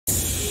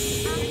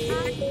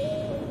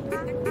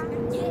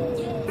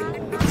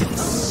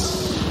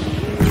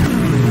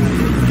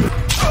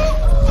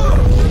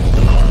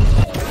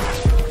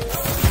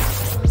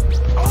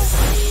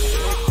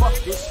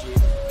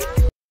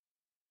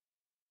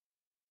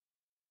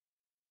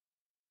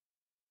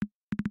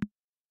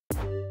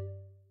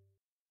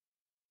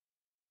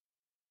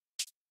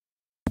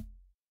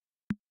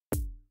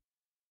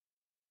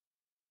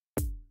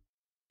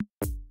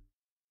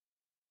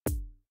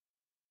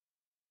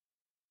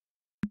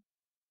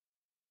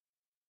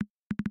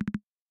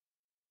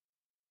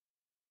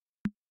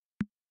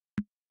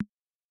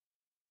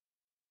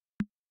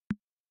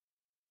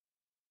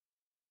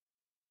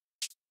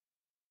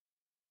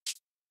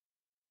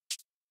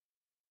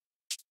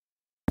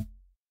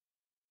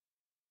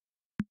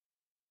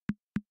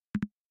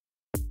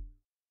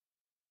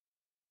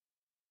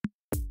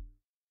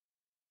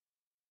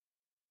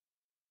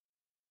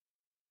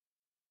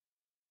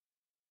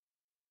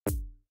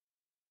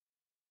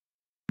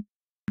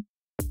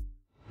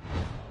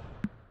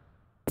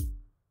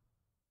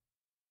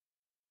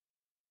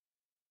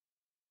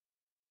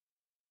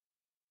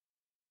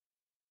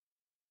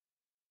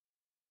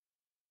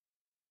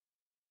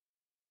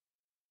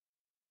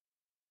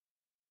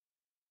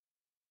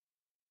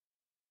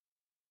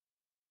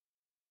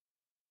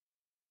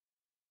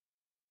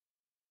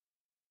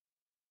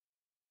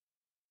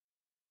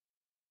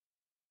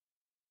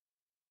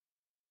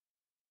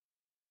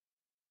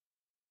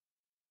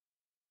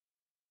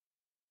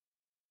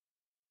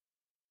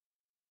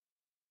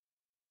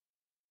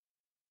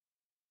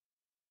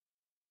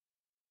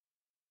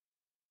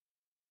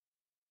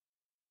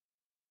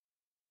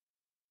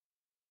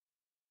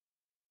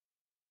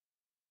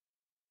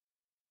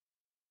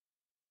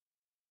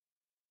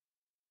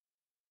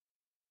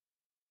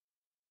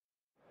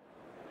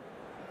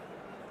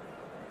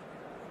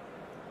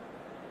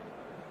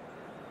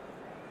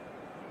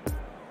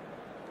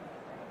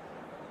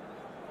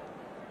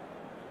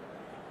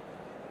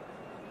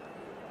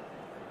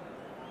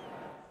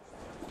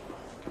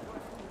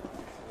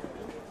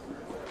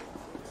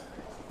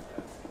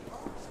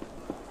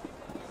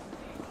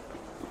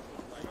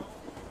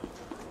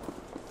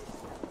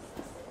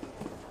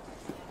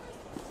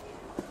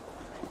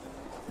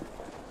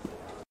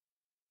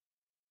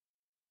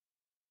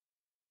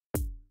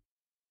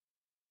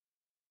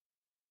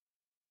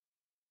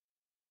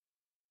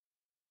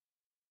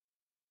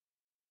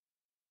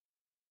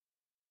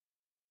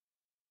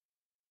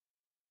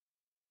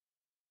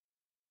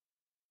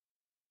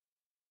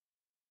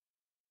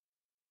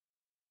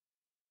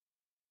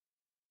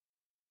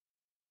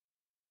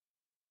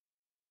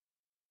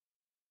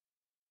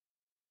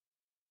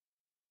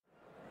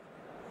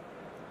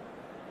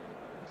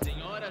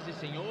Senhoras e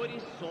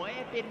senhores, só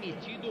é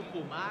permitido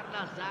fumar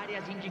nas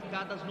áreas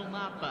indicadas no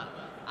mapa.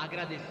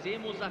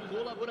 Agradecemos a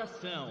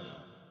colaboração.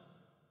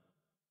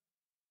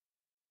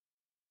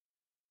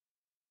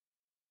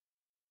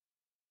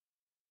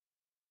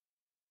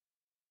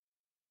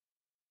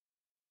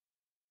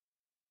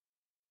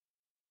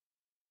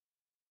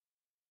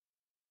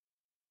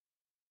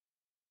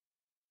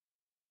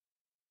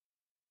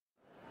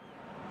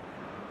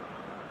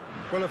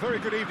 Well, a very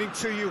good evening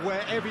to you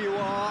wherever you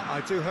are.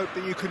 I do hope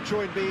that you can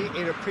join me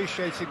in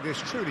appreciating this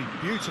truly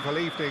beautiful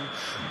evening,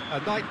 a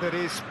night that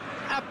is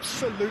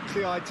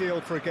absolutely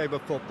ideal for a game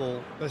of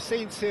football. The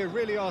scenes here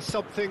really are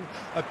something,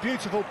 a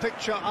beautiful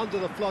picture under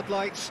the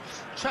floodlights.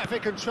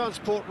 Traffic and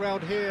transport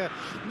round here,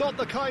 not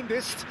the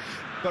kindest,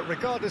 but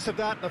regardless of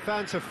that, the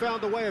fans have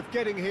found a way of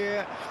getting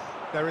here.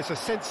 There is a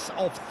sense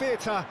of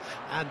theatre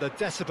and the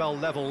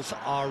decibel levels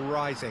are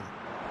rising.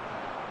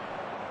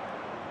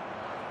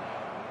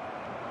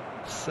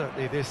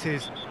 Certainly this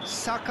is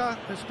Saka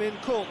has been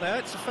caught there,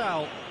 it's a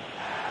foul.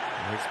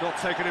 It's not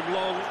taken him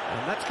long,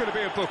 and that's going to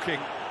be a booking.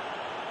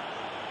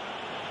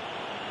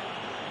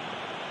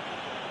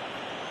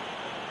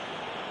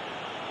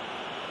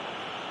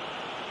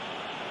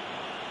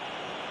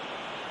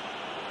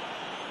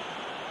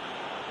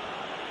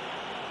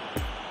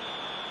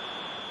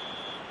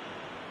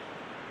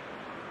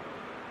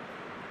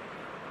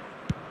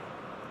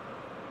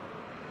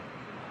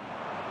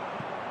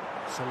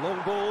 It's a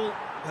long ball,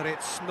 but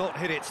it's not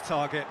hit its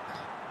target.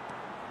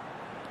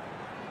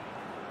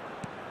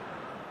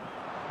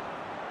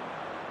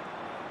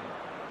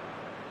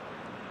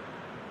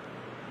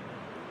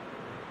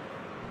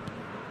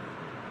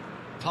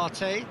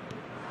 Partey.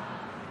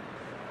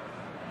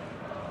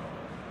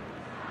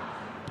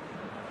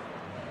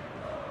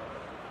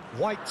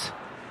 White.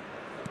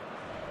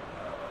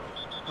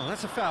 Oh,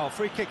 that's a foul.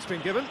 Free kick's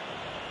been given.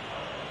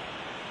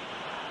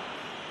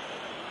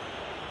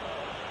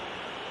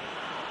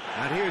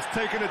 And he has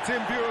taken a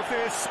dim view of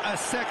this, a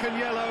second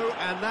yellow,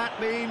 and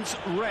that means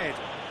red.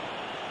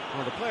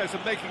 Well, the players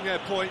are making their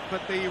point,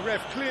 but the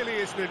ref clearly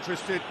isn't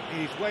interested.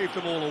 He's waved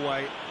them all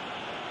away.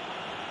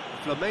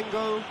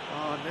 Flamengo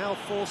are now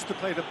forced to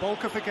play the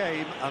bulk of the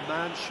game, a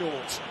man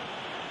short.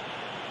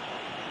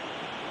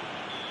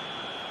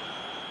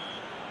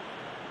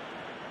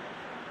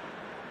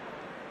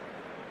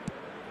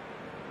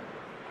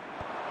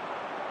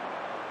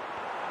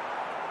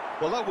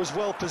 Well, that was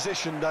well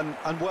positioned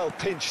and well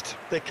pinched.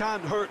 They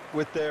can't hurt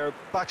with their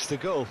backs to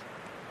goal.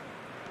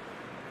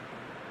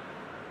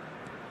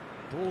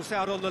 Ball's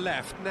out on the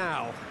left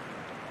now.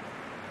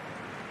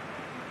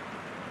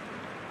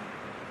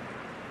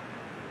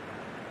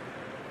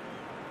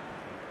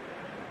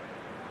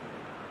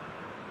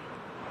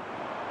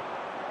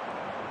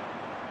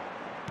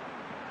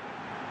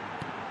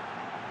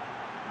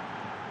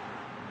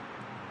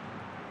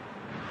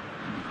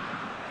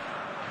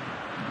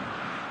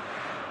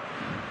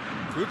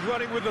 Good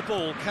running with the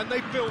ball. Can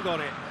they build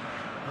on it?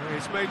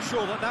 He's made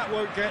sure that that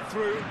won't get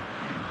through.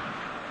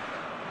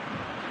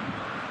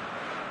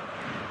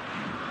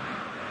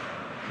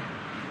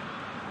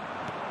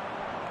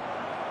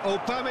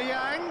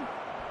 Aubameyang.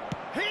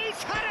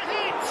 He's had a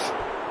hit!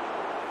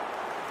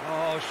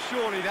 Oh,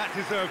 surely that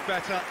deserved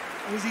better.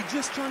 Was he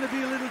just trying to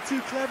be a little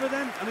too clever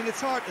then? I mean,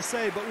 it's hard to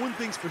say, but one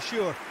thing's for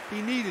sure.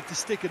 He needed to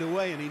stick it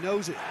away, and he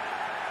knows it.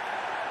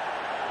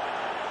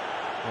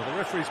 Well, the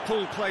referee's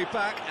pulled play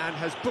back and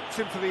has booked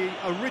him for the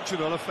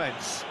original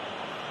offence.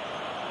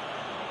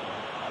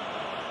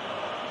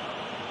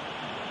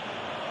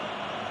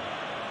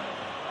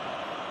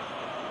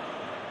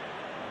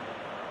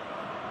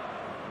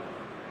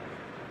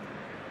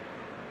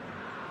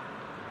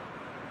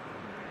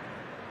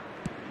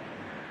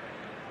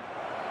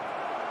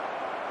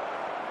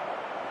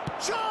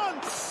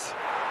 Chance!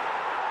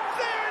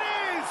 There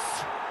it is!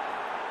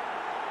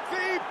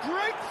 The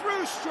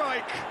breakthrough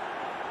strike!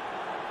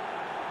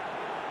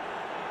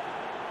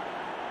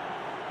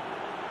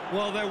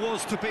 Well, there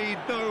was to be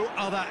no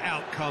other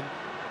outcome.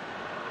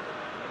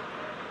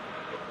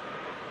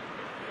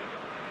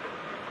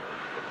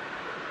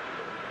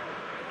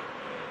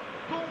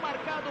 Gol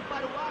marcado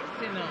para o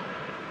Arsenal.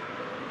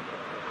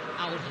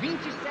 Aos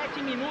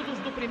 27 minutos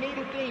do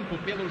primeiro tempo,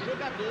 pelo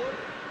jogador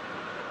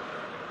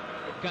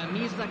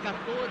camisa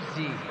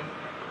 14.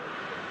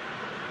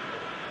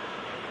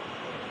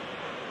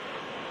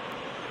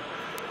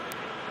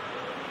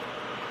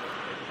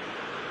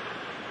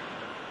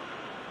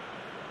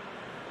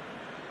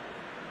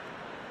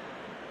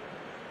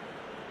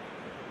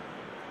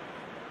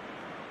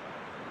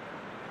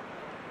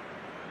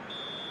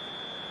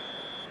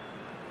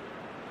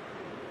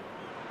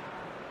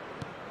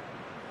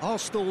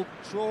 Arsenal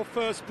draw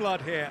first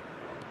blood here.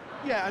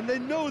 Yeah, and they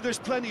know there's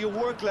plenty of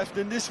work left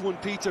in this one,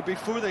 Peter,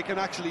 before they can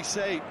actually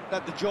say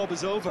that the job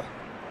is over.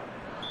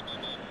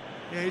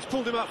 Yeah, he's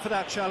pulled him up for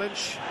that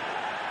challenge.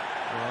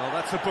 Well,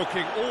 that's a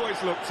booking,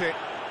 always looked it.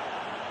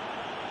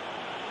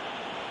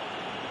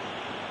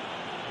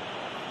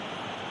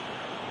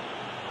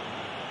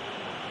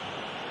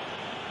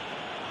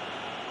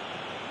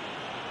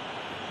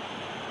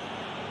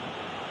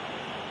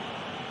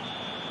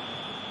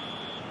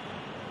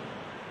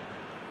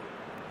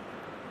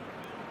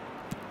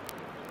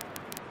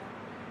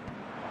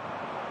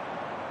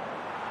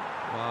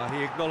 Well,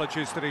 he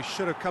acknowledges that he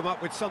should have come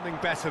up with something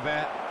better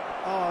there.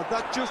 Oh,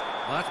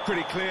 Well, that's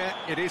pretty clear.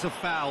 It is a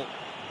foul.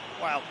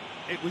 Well,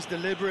 it was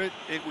deliberate,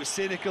 it was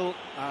cynical,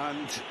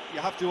 and you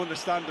have to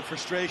understand the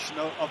frustration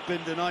of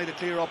being denied a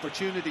clear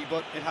opportunity,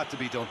 but it had to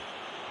be done.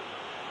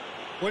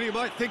 Well, you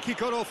might think he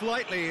got off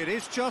lightly. It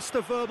is just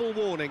a verbal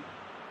warning.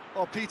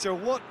 Oh, Peter,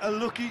 what a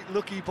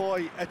lucky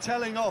boy. A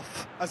telling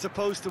off as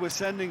opposed to a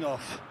sending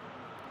off.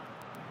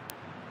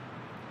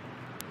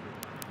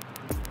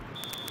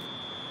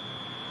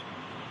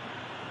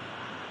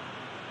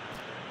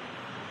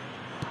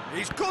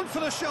 He's gone for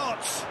the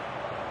shots.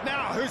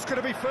 Now, who's going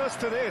to be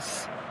first to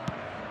this?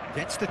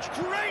 Gets the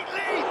great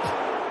leap!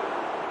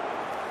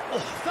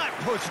 Oh, that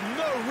was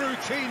no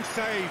routine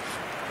save.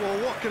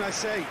 Well, what can I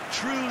say?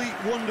 Truly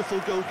wonderful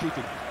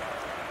goalkeeping.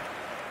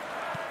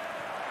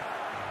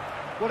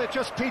 Well, it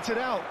just petered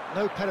out.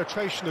 No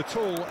penetration at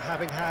all,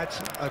 having had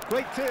a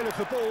great deal of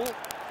the ball.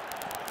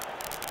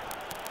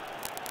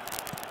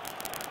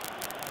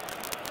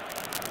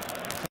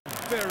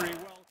 Very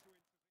well.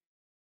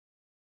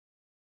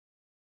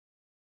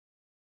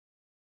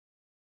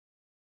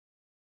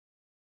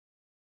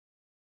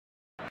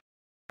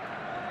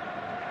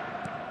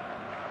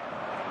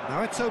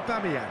 Now it's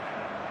Aubameyang.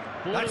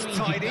 That's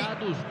tidy.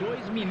 Indicados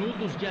 2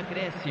 minutos de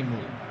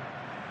acréscimo.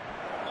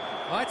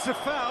 It's a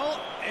foul.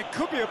 It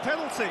could be a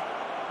penalty.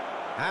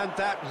 And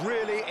that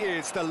really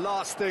is the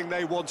last thing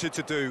they wanted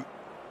to do.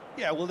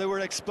 Yeah, well, they were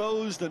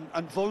exposed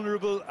and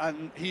vulnerable,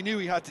 and he knew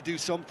he had to do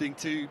something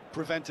to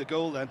prevent a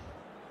goal then.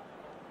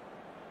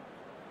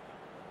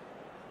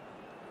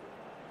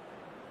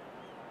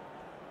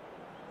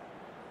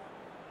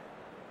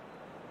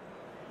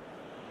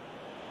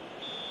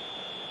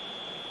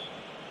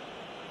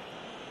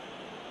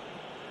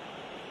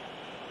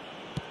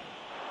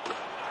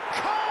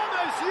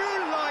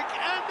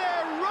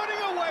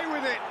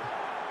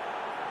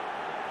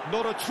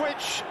 Not a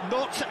twitch,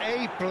 not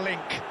a blink.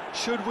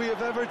 Should we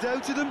have ever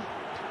doubted him?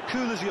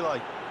 Cool as you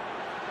like.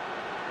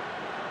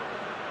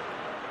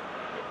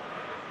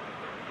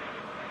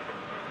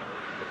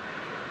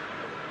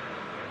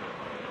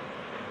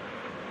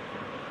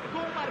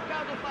 Gol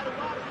marcado para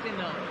o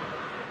Arsenal.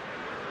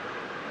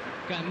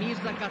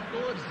 Camisa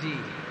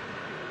 14.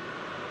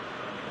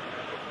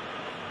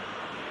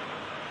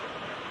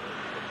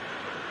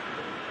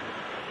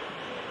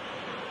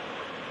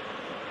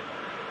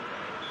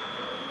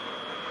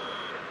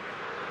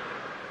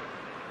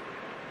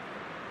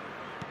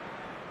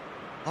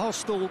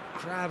 Arsenal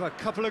grab a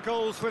couple of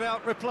goals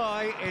without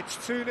reply. It's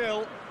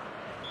 2-0.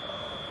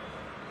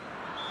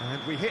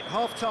 And we hit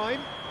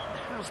half-time.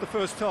 How's the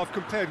first half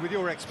compared with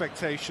your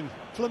expectation?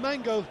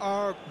 Flamengo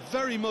are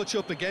very much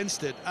up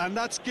against it, and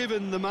that's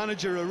given the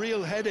manager a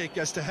real headache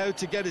as to how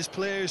to get his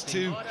players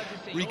to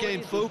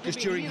regain focus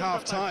during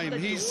half-time.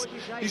 He's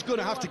going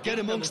to have to get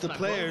amongst the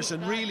players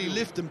and really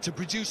lift them to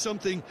produce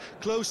something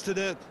close to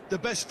the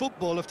best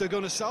football if they're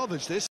going to salvage this.